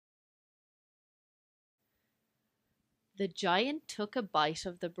The giant took a bite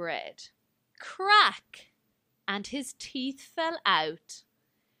of the bread. Crack! And his teeth fell out.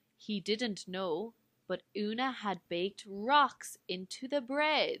 He didn't know, but Una had baked rocks into the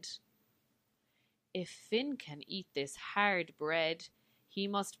bread. If Finn can eat this hard bread, he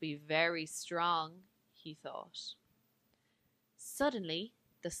must be very strong, he thought. Suddenly,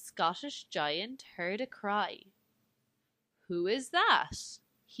 the Scottish giant heard a cry. Who is that?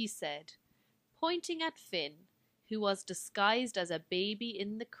 He said, pointing at Finn, who was disguised as a baby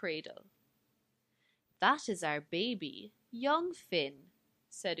in the cradle. That is our baby, young Finn,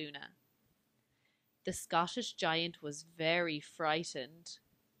 said Una. The Scottish giant was very frightened.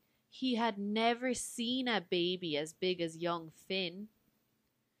 He had never seen a baby as big as young Finn.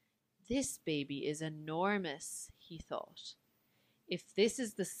 This baby is enormous, he thought. If this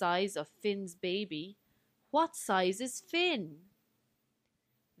is the size of Finn's baby, what size is Finn?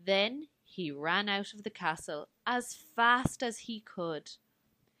 Then he ran out of the castle as fast as he could.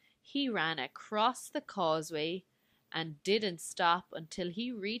 He ran across the causeway and didn't stop until he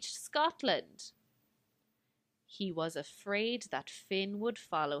reached Scotland. He was afraid that Finn would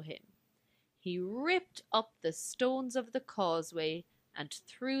follow him. He ripped up the stones of the causeway and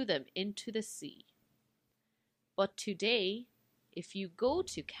threw them into the sea. But today, if you go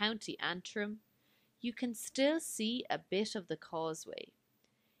to County Antrim, you can still see a bit of the causeway.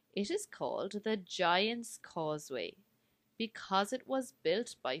 It is called the Giant's Causeway because it was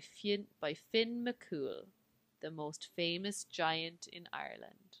built by Finn MacCool, the most famous giant in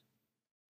Ireland.